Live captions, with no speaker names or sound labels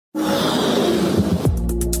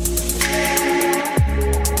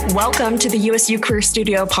Welcome to the USU Career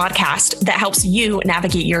Studio podcast that helps you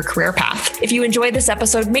navigate your career path. If you enjoyed this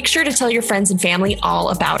episode, make sure to tell your friends and family all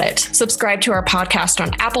about it. Subscribe to our podcast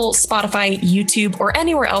on Apple, Spotify, YouTube, or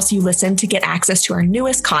anywhere else you listen to get access to our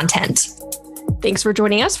newest content. Thanks for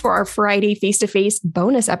joining us for our Friday face-to-face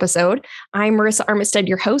bonus episode. I'm Marissa Armistead,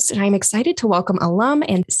 your host, and I'm excited to welcome alum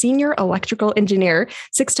and senior electrical engineer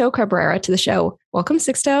Sixto Cabrera to the show. Welcome,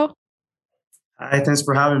 Sixto. Hi, thanks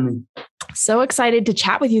for having me. So excited to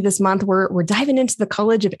chat with you this month. We're diving into the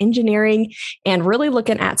College of Engineering and really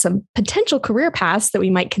looking at some potential career paths that we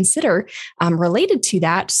might consider related to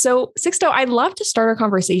that. So Sixto, I'd love to start our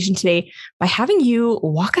conversation today by having you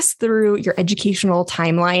walk us through your educational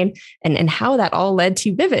timeline and how that all led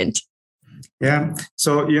to Vivint. Yeah.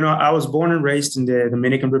 So, I was born and raised in the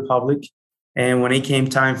Dominican Republic. And when it came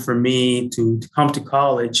time for me to come to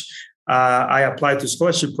college, I applied to a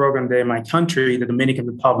scholarship program that my country, the Dominican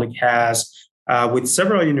Republic, has with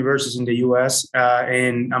several universities in the U.S.,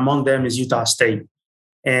 and among them is Utah State.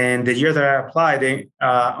 And the year that I applied, they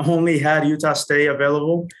only had Utah State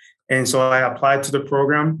available. And so I applied to the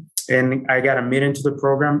program and I got admitted to the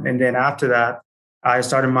program. And then after that, I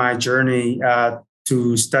started my journey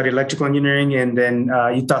to study electrical engineering. And then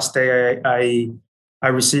Utah State, I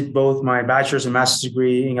received both my bachelor's and master's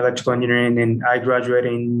degree in electrical engineering, and I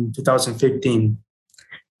graduated in 2015.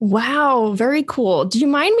 Wow, very cool. Do you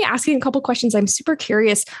mind me asking a couple questions? I'm super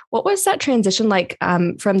curious. What was that transition like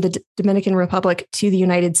from the Dominican Republic to the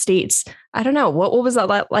United States? I don't know. What was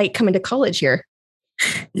that like coming to college here?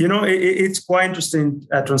 It's quite interesting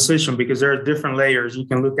transition because there are different layers. You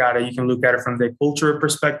can look at it. You can look at it from the cultural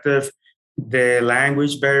perspective, the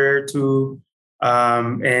language barrier to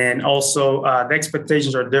and also the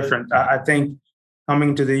expectations are different. I think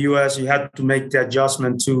coming to the U.S., you had to make the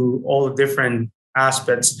adjustment to all the different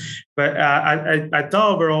aspects. But I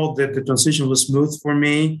thought overall that the transition was smooth for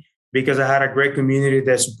me because I had a great community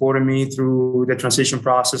that supported me through the transition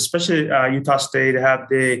process, especially Utah State. They have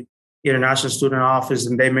the International Student Office,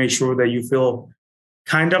 and they made sure that you feel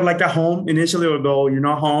kind of like at home initially, although you're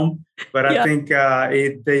not home. But I think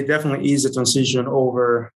they definitely ease the transition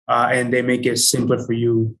over and they make it simpler for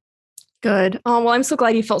you. Good. Oh, well, I'm so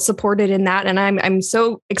glad you felt supported in that. And I'm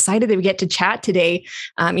so excited that we get to chat today.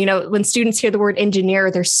 When students hear the word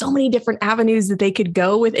engineer, there's so many different avenues that they could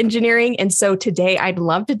go with engineering. And so today I'd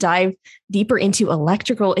love to dive deeper into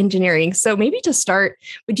electrical engineering. So maybe to start,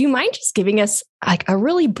 would you mind just giving us like a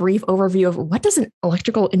really brief overview of what does an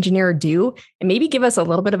electrical engineer do? And maybe give us a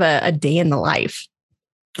little bit of a day in the life.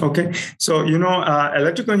 Okay. So,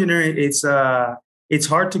 electrical engineering, it's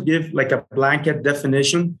hard to give like a blanket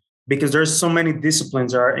definition because there's so many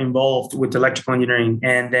disciplines are involved with electrical engineering.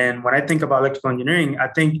 And then when I think about electrical engineering, I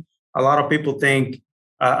think a lot of people think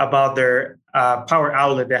about their power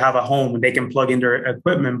outlet they have at home and they can plug in their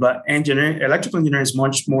equipment. But electrical engineering is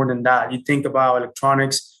much more than that. You think about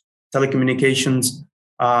electronics, telecommunications,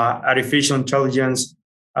 artificial intelligence.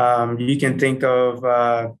 You can think of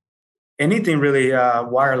anything really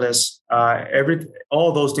wireless.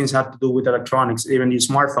 All those things have to do with electronics, even your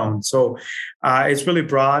smartphone. So it's really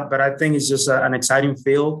broad, but I think it's just an exciting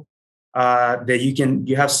field that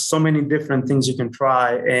you have so many different things you can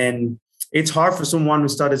try. And it's hard for someone who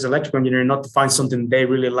studies electrical engineering not to find something they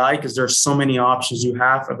really like because there's so many options you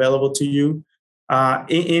have available to you.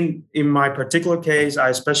 In my particular case,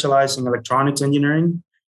 I specialize in electronics engineering.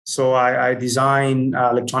 So I design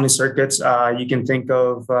electronic circuits. You can think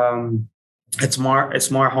of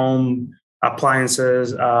smart home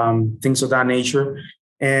appliances, things of that nature.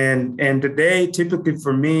 And the day typically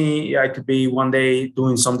for me, I could be one day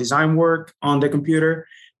doing some design work on the computer,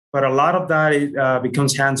 but a lot of that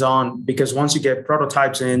becomes hands-on because once you get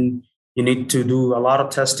prototypes in, you need to do a lot of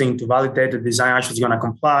testing to validate the design actually is going to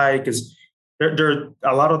comply because there are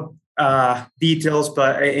a lot of details,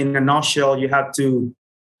 but in a nutshell, you have to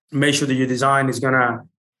make sure that your design is going to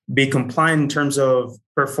be compliant in terms of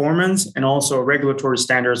performance and also regulatory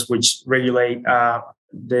standards, which regulate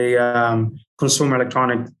the consumer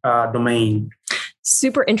electronic domain.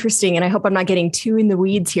 Super interesting. And I hope I'm not getting too in the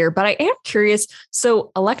weeds here, but I am curious.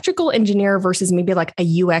 So electrical engineer versus maybe like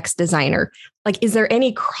a UX designer, like, is there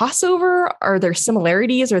any crossover? Are there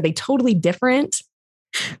similarities? Are they totally different?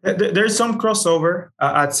 There's some crossover,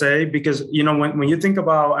 I'd say, because, when you think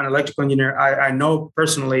about an electrical engineer, I know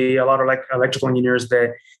personally a lot of electrical engineers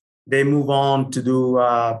that they move on to do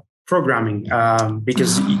programming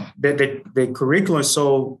because the curriculum is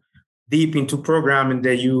so deep into programming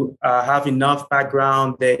that you have enough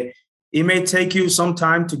background that it may take you some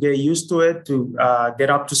time to get used to it, to get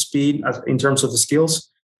up to speed in terms of the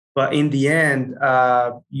skills. But in the end,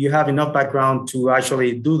 you have enough background to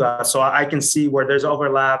actually do that. So I can see where there's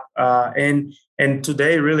overlap. And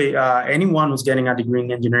today, really, anyone who's getting a degree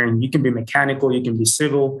in engineering, you can be mechanical, you can be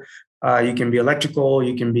civil, you can be electrical,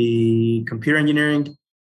 you can be computer engineering.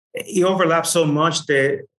 It overlaps so much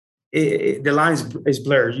that the line is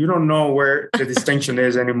blurred. You don't know where the distinction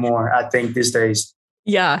is anymore, I think, these days.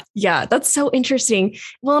 Yeah, yeah, that's so interesting.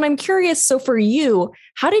 Well, and I'm curious, so for you,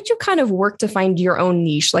 how did you kind of work to find your own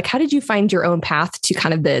niche? Like, how did you find your own path to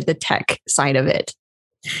kind of the tech side of it?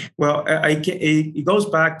 Well, it goes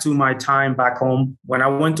back to my time back home. When I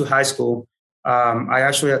went to high school, I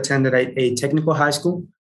actually attended a technical high school.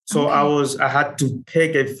 So I had to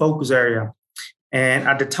pick a focus area. And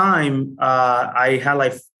at the time, I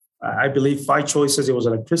had I believe 5 choices. It was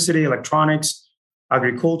electricity, electronics,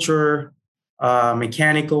 agriculture,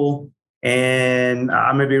 mechanical, and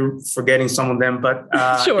I may be forgetting some of them, but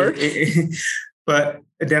sure. But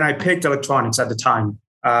then I picked electronics at the time,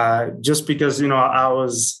 just because I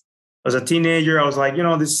was a teenager. I was like,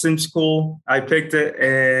 this seems cool. I picked it,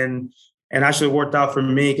 and actually worked out for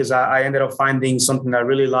me because I ended up finding something I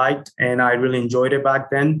really liked, and I really enjoyed it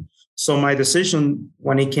back then. So my decision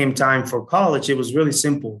when it came time for college, it was really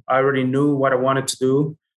simple. I already knew what I wanted to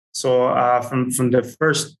do. So from the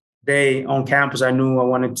first day on campus, I knew I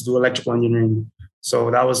wanted to do electrical engineering. So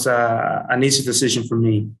that was an easy decision for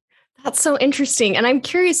me. That's so interesting. And I'm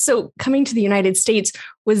curious, so coming to the United States,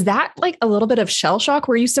 was that like a little bit of shell shock?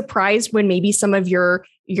 Were you surprised when maybe some of your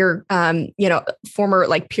former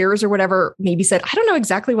like peers or whatever maybe said, I don't know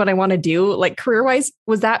exactly what I want to do, like career-wise?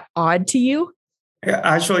 Was that odd to you? Yeah,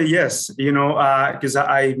 actually, yes. Because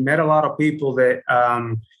I met a lot of people that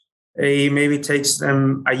it maybe takes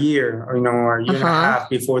them a year or a year and a half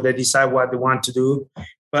before they decide what they want to do.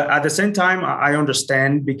 But at the same time, I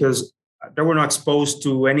understand because they were not exposed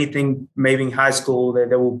to anything maybe in high school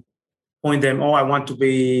that they will point them, I want to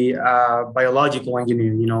be a biological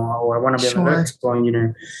engineer, or I want to be an electrical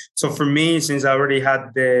engineer. So for me, since I already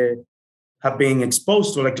have been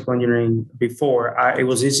exposed to electrical engineering before, it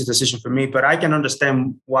was an easy decision for me. But I can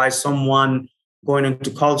understand why someone going into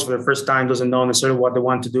college for the first time doesn't know necessarily what they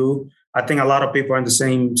want to do. I think a lot of people are in the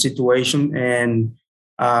same situation. And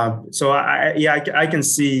so I can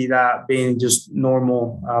see that being just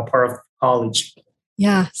normal part of college.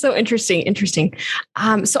 Yeah. So interesting.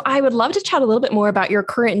 So I would love to chat a little bit more about your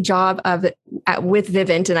current job with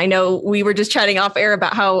Vivint. And I know we were just chatting off air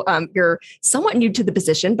about how you're somewhat new to the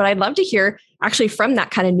position, but I'd love to hear actually from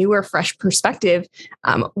that kind of newer, fresh perspective.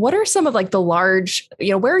 What are some of like the large,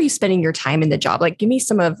 where are you spending your time in the job? Like, give me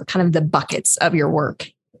some of kind of the buckets of your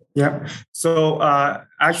work. Yeah. So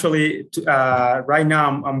actually, right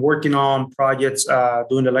now I'm working on projects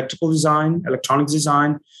doing electrical design, electronics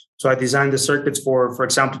design. So I designed the circuits for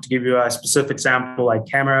example, to give you a specific example, like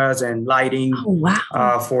cameras and lighting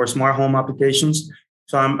for smart home applications.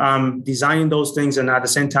 So I'm designing those things, and at the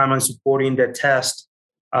same time, I'm supporting the test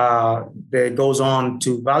that goes on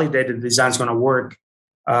to validate that the design is going to work.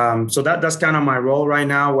 So that's kind of my role right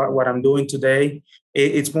now. What I'm doing today,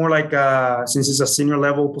 it's more like since it's a senior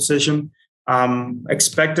level position, I'm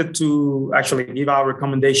expected to actually give out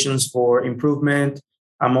recommendations for improvement.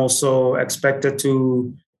 I'm also expected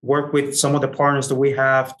to work with some of the partners that we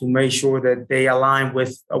have to make sure that they align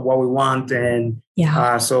with what we want. And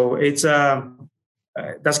so it's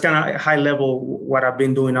that's kind of high level what I've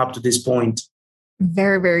been doing up to this point.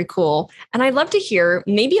 Very, very cool. And I'd love to hear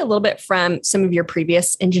maybe a little bit from some of your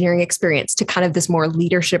previous engineering experience to kind of this more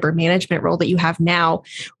leadership or management role that you have now.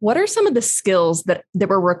 What are some of the skills that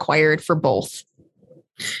were required for both?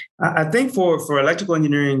 I think for electrical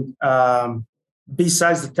engineering,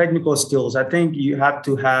 besides the technical skills, I think you have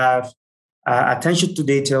to have attention to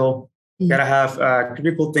detail. You got to have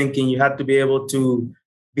critical thinking. You have to be able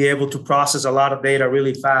to process a lot of data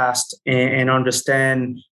really fast and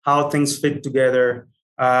understand how things fit together.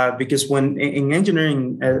 Because when in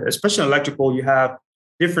engineering, especially electrical, you have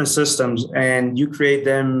different systems and you create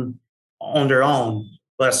them on their own.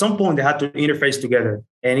 But at some point, they have to interface together.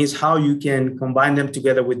 And it's how you can combine them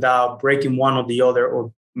together without breaking one or the other,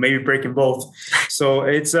 or maybe breaking both. So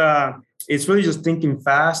it's really just thinking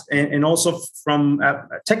fast. And also from a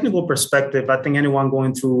technical perspective, I think anyone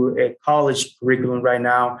going through a college curriculum right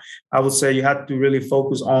now, I would say you have to really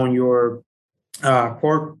focus on your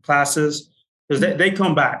core classes, because they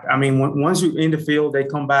come back. I mean, once you're in the field, they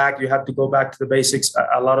come back. You have to go back to the basics.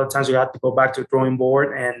 A lot of times you have to go back to the drawing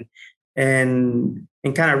board and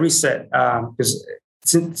kind of reset, because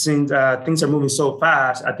since things are moving so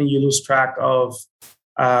fast, I think you lose track of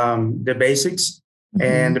the basics,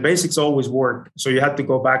 and the basics always work. So you have to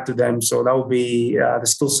go back to them. So that would be the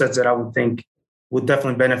skill sets that I would think would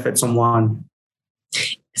definitely benefit someone.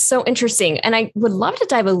 So interesting. And I would love to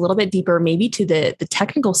dive a little bit deeper, maybe to the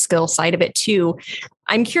technical skill side of it too.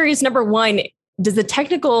 I'm curious, number one, does the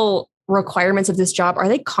technical requirements of this job, are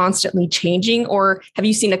they constantly changing, or have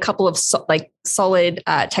you seen a couple of solid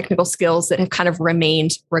technical skills that have kind of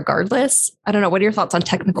remained regardless? I don't know. What are your thoughts on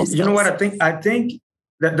technical skills? You know what? I think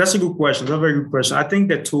that's a good question. That's a very good question. I think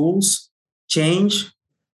the tools change,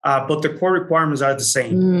 but the core requirements are the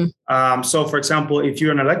same. So for example, if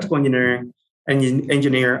you're an electrical engineer,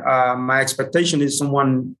 my expectation is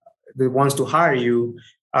someone that wants to hire you,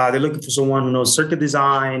 they're looking for someone who knows circuit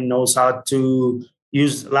design, knows how to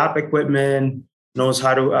use lab equipment, knows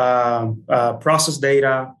how to process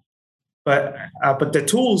data. But the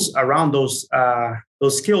tools around those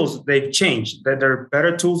skills, they've changed. They're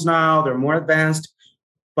better tools now. They're more advanced.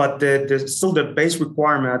 But still the base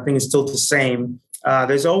requirement, I think, is still the same.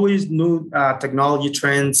 There's always new technology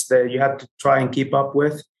trends that you have to try and keep up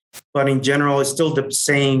with. But in general, it's still the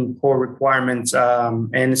same core requirements.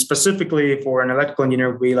 And specifically for an electrical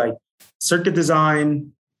engineer, would be like circuit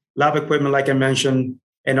design, lab equipment, like I mentioned.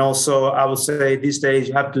 And also, I would say these days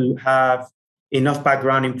you have to have enough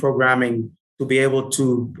background in programming to be able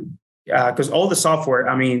to, because all the software,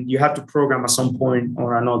 I mean, you have to program at some point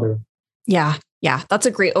or another. Yeah. That's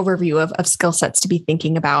a great overview of skill sets to be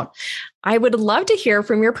thinking about. I would love to hear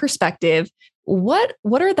from your perspective, what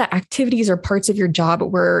are the activities or parts of your job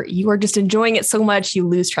where you are just enjoying it so much you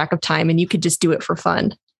lose track of time and you could just do it for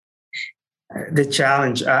fun? The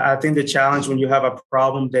challenge. I think the challenge when you have a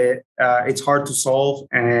problem that it's hard to solve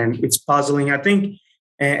and it's puzzling. I think,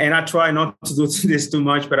 and I try not to do this too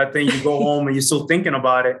much, but I think you go home and you're still thinking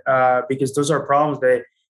about it because those are problems that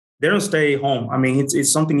they don't stay home. I mean,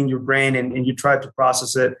 it's something in your brain and you try to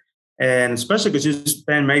process it. And especially because you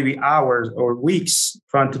spend maybe hours or weeks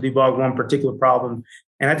trying to debug one particular problem.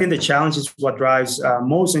 And I think the challenge is what drives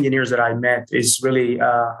most engineers that I met is really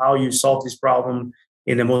how you solve this problem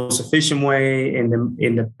in the most efficient way, in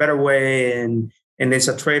the better way. And it's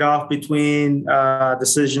a trade-off between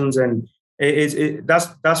decisions. And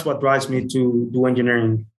that's what drives me to do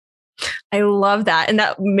engineering. I love that. And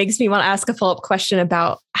that makes me want to ask a follow-up question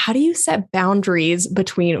about how do you set boundaries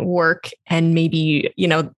between work and maybe,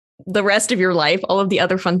 the rest of your life, all of the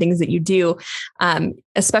other fun things that you do,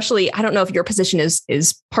 especially, I don't know if your position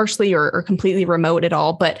is partially or completely remote at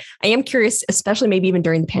all, but I am curious, especially maybe even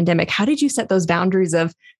during the pandemic, how did you set those boundaries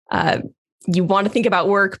of you want to think about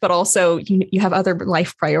work, but also you have other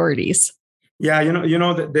life priorities? Yeah,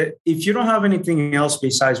 that if you don't have anything else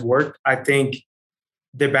besides work, I think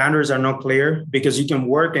the boundaries are not clear because you can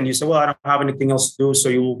work and you say, well, I don't have anything else to do. So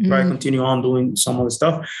you will try to continue on doing some of the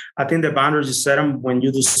stuff. I think the boundaries you set them when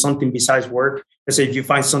you do something besides work. Let's say if you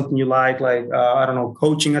find something you like I don't know,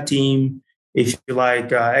 coaching a team, if you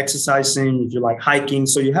like exercising, if you like hiking.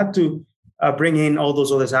 So you have to bring in all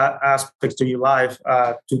those other aspects to your life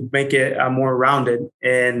to make it more rounded.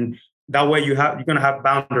 And that way you're going to have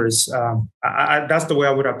boundaries. That's the way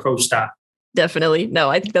I would approach that. Definitely. No,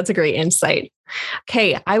 I think that's a great insight.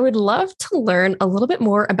 Okay. I would love to learn a little bit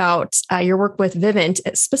more about your work with Vivint,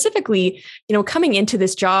 specifically, coming into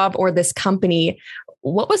this job or this company.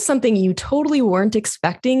 What was something you totally weren't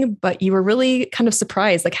expecting, but you were really kind of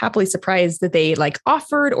surprised, like happily surprised that they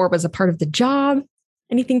offered or was a part of the job?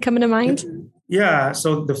 Anything coming to mind? Yeah.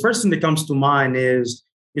 So the first thing that comes to mind is,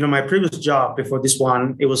 my previous job before this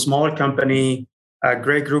one, it was a smaller company, a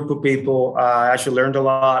great group of people. I actually learned a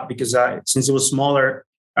lot because since it was a smaller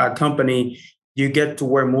company, you get to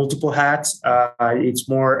wear multiple hats. It's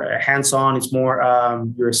more hands-on. It's more,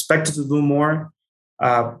 you're expected to do more.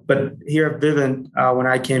 But here at Vivint, when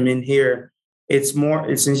I came in here, since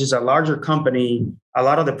it's a larger company, a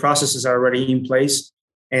lot of the processes are already in place.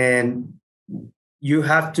 And you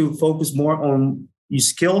have to focus more on your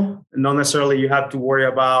skill. Not necessarily you have to worry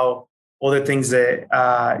about all the things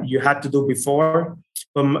that you had to do before.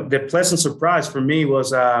 But the pleasant surprise for me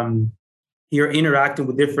was you're interacting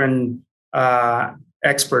with different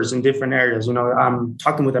experts in different areas. I'm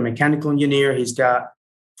talking with a mechanical engineer. He's got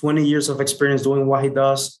 20 years of experience doing what he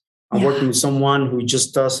does. I'm working with someone who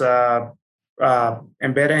just does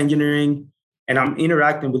embedded engineering. And I'm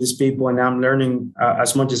interacting with these people and I'm learning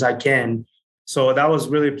as much as I can. So that was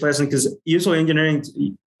really pleasant because usually engineering,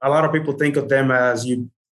 a lot of people think of them as you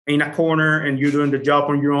in a corner and you're doing the job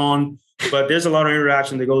on your own. But there's a lot of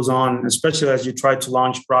interaction that goes on, especially as you try to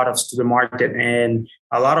launch products to the market. And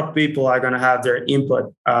a lot of people are going to have their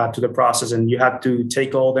input to the process. And you have to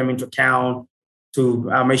take all them into account to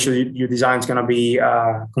make sure your design is going to be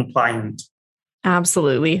compliant.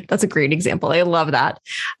 Absolutely. That's a great example. I love that.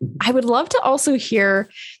 I would love to also hear,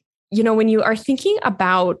 when you are thinking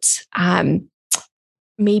about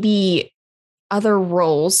maybe other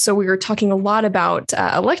roles. So we were talking a lot about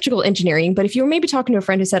electrical engineering, but if you were maybe talking to a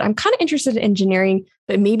friend who said, I'm kind of interested in engineering,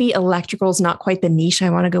 but maybe electrical is not quite the niche I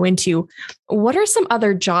want to go into, what are some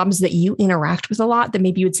other jobs that you interact with a lot that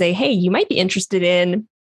maybe you would say, hey, you might be interested in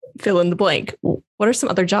fill in the blank? What are some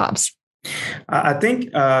other jobs? I think,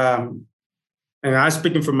 and I'm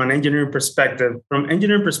speaking from an engineering perspective. From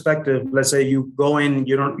engineering perspective, let's say you go in,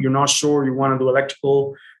 you're not sure you want to do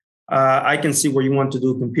electrical. I can see where you want to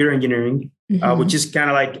do computer engineering, which is kind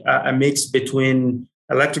of like a mix between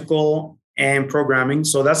electrical and programming.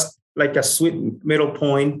 So that's like a sweet middle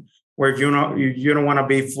point where if you don't want to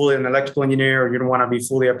be fully an electrical engineer or you don't want to be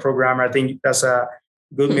fully a programmer. I think that's a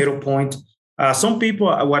good middle point. Some people,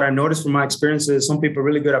 what I noticed from my experiences, some people are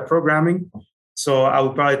really good at programming. So I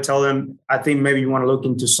would probably tell them, I think maybe you want to look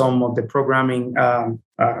into some of the programming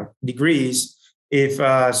degrees.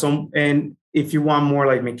 If you want more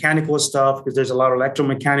like mechanical stuff, because there's a lot of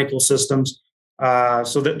electromechanical systems.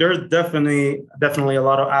 So there's definitely a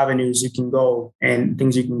lot of avenues you can go and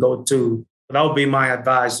things you can go to. But that would be my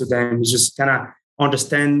advice to them, is just kind of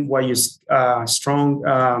understand what your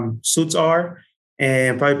strong suits are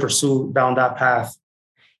and probably pursue down that path.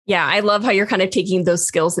 Yeah, I love how you're kind of taking those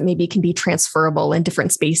skills that maybe can be transferable in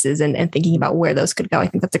different spaces and thinking about where those could go. I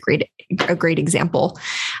think that's a great example.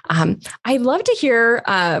 I'd love to hear,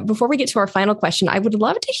 before we get to our final question, I would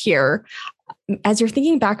love to hear, as you're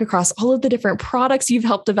thinking back across all of the different products you've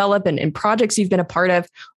helped develop and projects you've been a part of,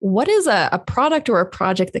 what is a product or a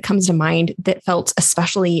project that comes to mind that felt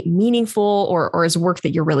especially meaningful or is work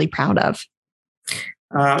that you're really proud of?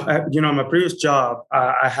 My previous job,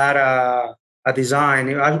 I had a design.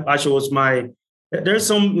 It actually was there's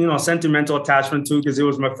some, sentimental attachment to, because it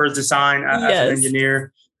was my first design as an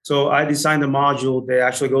engineer. So I designed a module that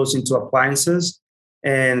actually goes into appliances.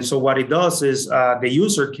 And so what it does is the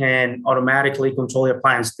user can automatically control the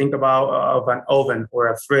appliance. Think about of an oven or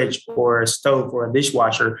a fridge or a stove or a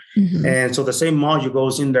dishwasher. Mm-hmm. And so the same module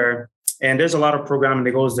goes in there. And there's a lot of programming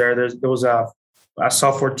that goes there. There was a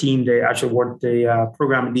software team. They actually worked the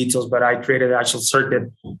programming details, but I created the actual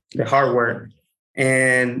circuit, the hardware.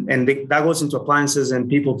 And that goes into appliances, and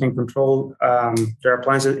people can control their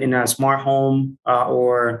appliances in a smart home,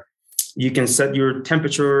 or you can set your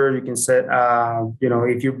temperature. You can set,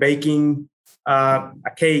 if you're baking a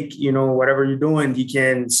cake, whatever you're doing, you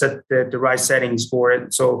can set the right settings for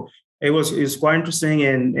it. So it was quite interesting.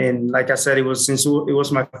 And like I said, since it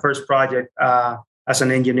was my first project as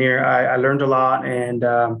an engineer, I learned a lot and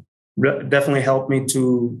definitely helped me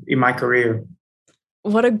in my career.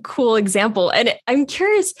 What a cool example. And I'm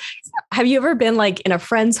curious, have you ever been like in a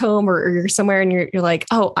friend's home or you're somewhere and you're like,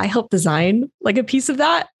 oh, I helped design like a piece of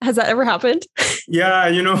that? Has that ever happened? Yeah.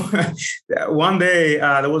 One day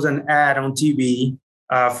there was an ad on TV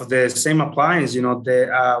for the same appliance,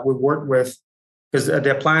 that we worked with, because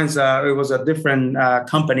the appliance, it was a different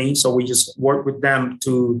company. So we just worked with them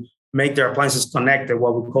to make their appliances connected,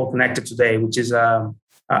 what we call connected today, which is in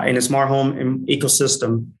a smart home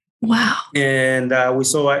ecosystem. Wow. And we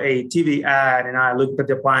saw a TV ad, and I looked at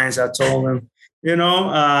the appliance. I told them,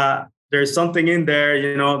 there's something in there,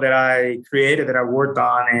 that I created, that I worked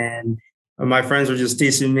on, and my friends were just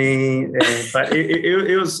teasing me. But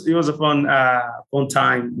it was a fun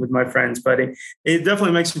time with my friends. But it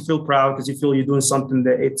definitely makes you feel proud, because you feel you're doing something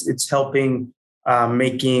that it's helping,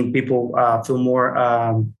 making people feel more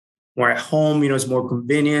at home. It's more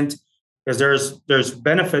convenient. Because there's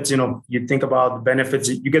benefits, you think about the benefits,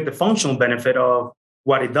 you get the functional benefit of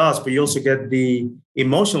what it does, but you also get the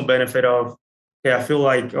emotional benefit of, okay, I feel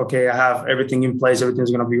like, okay, I have everything in place,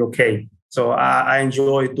 everything's going to be okay. So I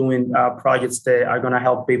enjoy doing projects that are going to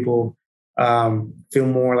help people feel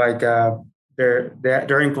more like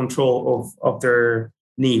they're in control of their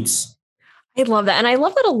needs. I love that. And I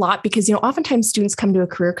love that a lot because, oftentimes students come to a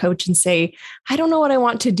career coach and say, I don't know what I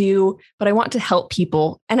want to do, but I want to help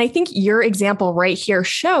people. And I think your example right here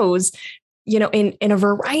shows, in a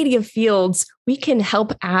variety of fields, we can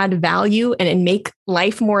help add value and make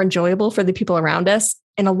life more enjoyable for the people around us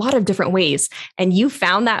in a lot of different ways. And you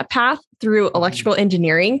found that path through electrical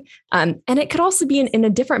engineering. And it could also be in a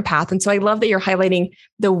different path. And so I love that you're highlighting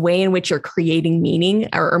the way in which you're creating meaning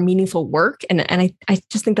or meaningful work. And I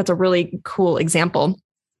just think that's a really cool example.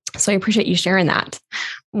 So I appreciate you sharing that.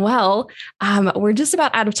 Well, we're just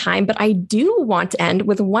about out of time, but I do want to end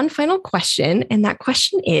with one final question. And that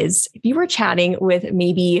question is, if you were chatting with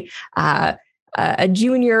maybe a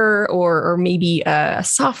junior or maybe a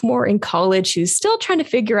sophomore in college who's still trying to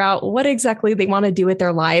figure out what exactly they want to do with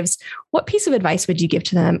their lives, what piece of advice would you give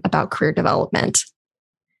to them about career development?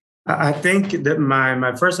 I think that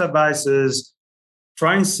my first advice is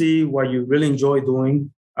try and see what you really enjoy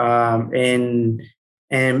doing, and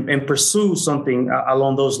pursue something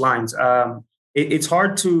along those lines. It's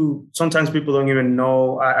hard to, sometimes people don't even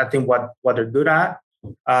know, I think, what they're good at.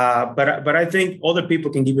 But I think other people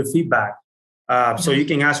can give you feedback. So you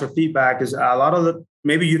can ask for feedback, because a lot of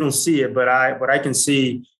maybe you don't see it, but I can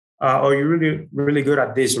see, oh, you're really, really good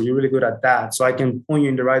at this, or you're really good at that. So I can point you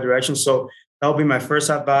in the right direction. So that'll be my first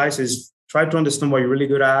advice, is try to understand what you're really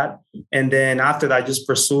good at. And then after that, just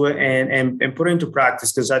pursue it and put it into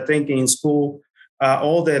practice. Because I think in school,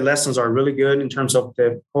 all the lessons are really good in terms of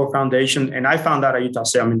the core foundation. And I found that at Utah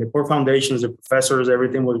State. I mean, the core foundations, the professors,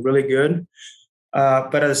 everything was really good.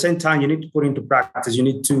 But at the same time, you need to put it into practice. You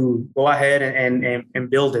need to go ahead and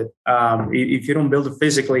build it. If you don't build it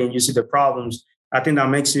physically and you see the problems, I think that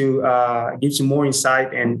makes you, gives you more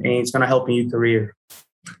insight, and it's going to help in your career.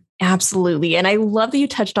 Absolutely. And I love that you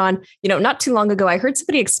touched on, not too long ago, I heard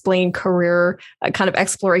somebody explain career kind of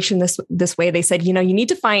exploration this way. They said, you need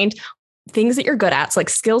to find things that you're good at, so like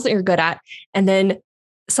skills that you're good at, and then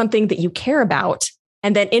something that you care about.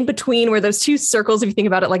 And then in between, where those two circles, if you think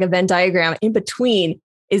about it like a Venn diagram, in between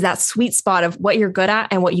is that sweet spot of what you're good at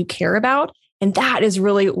and what you care about. And that is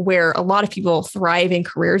really where a lot of people thrive in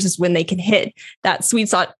careers, is when they can hit that sweet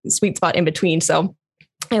spot in between. So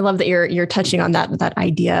I love that you're touching on that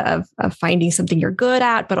idea of finding something you're good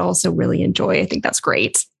at, but also really enjoy. I think that's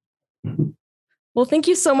great. Mm-hmm. Well, thank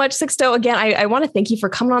you so much, Sixto. Again, I want to thank you for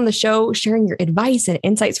coming on the show, sharing your advice and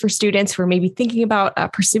insights for students who are maybe thinking about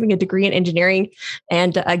pursuing a degree in engineering.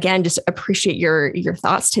 And again, just appreciate your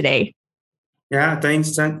thoughts today. Yeah,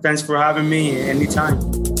 thanks for having me anytime.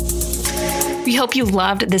 We hope you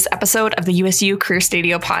loved this episode of the USU Career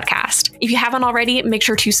Studio podcast. If you haven't already, make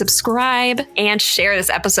sure to subscribe and share this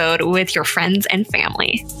episode with your friends and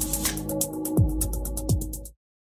family.